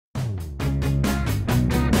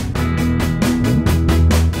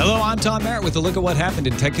Tom Merritt with a look at what happened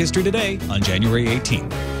in tech history today on January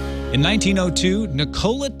 18th. In 1902,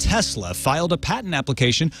 Nikola Tesla filed a patent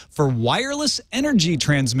application for wireless energy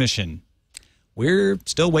transmission. We're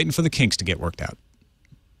still waiting for the kinks to get worked out.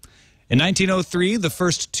 In 1903, the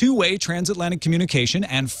first two-way transatlantic communication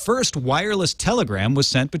and first wireless telegram was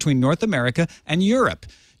sent between North America and Europe.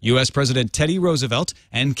 U.S. President Teddy Roosevelt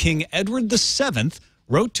and King Edward VII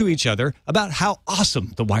wrote to each other about how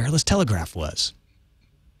awesome the wireless telegraph was.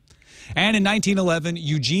 And in 1911,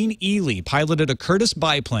 Eugene Ely piloted a Curtiss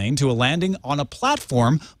biplane to a landing on a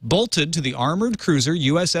platform bolted to the armored cruiser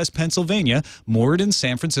USS Pennsylvania, moored in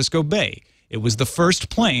San Francisco Bay. It was the first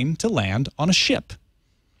plane to land on a ship.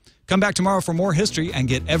 Come back tomorrow for more history and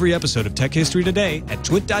get every episode of Tech History Today at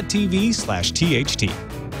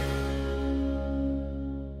twit.tv/THT.